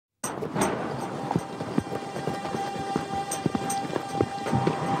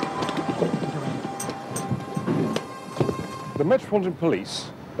The Metropolitan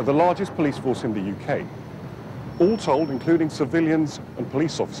Police are the largest police force in the UK. All told, including civilians and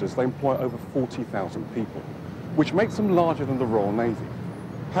police officers, they employ over 40,000 people, which makes them larger than the Royal Navy.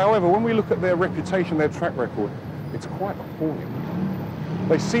 However, when we look at their reputation, their track record, it's quite appalling.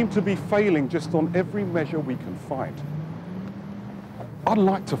 They seem to be failing just on every measure we can find. I'd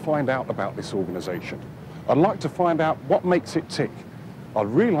like to find out about this organisation. I'd like to find out what makes it tick. I'd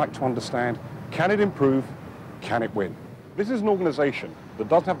really like to understand, can it improve, can it win? This is an organisation that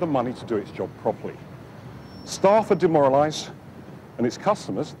doesn't have the money to do its job properly. Staff are demoralised, and its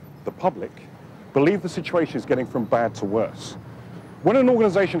customers, the public, believe the situation is getting from bad to worse. When an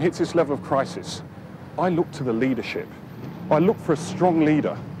organisation hits this level of crisis, I look to the leadership. I look for a strong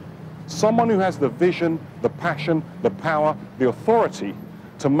leader, someone who has the vision, the passion, the power, the authority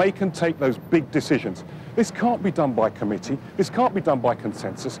to make and take those big decisions. This can't be done by committee. This can't be done by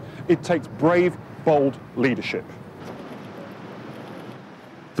consensus. It takes brave, bold leadership.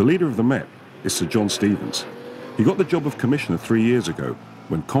 The leader of the Met is Sir John Stevens. He got the job of Commissioner 3 years ago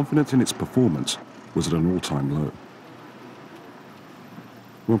when confidence in its performance was at an all-time low.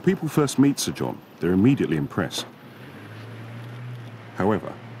 When people first meet Sir John, they're immediately impressed.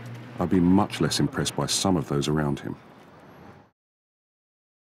 However, I've been much less impressed by some of those around him.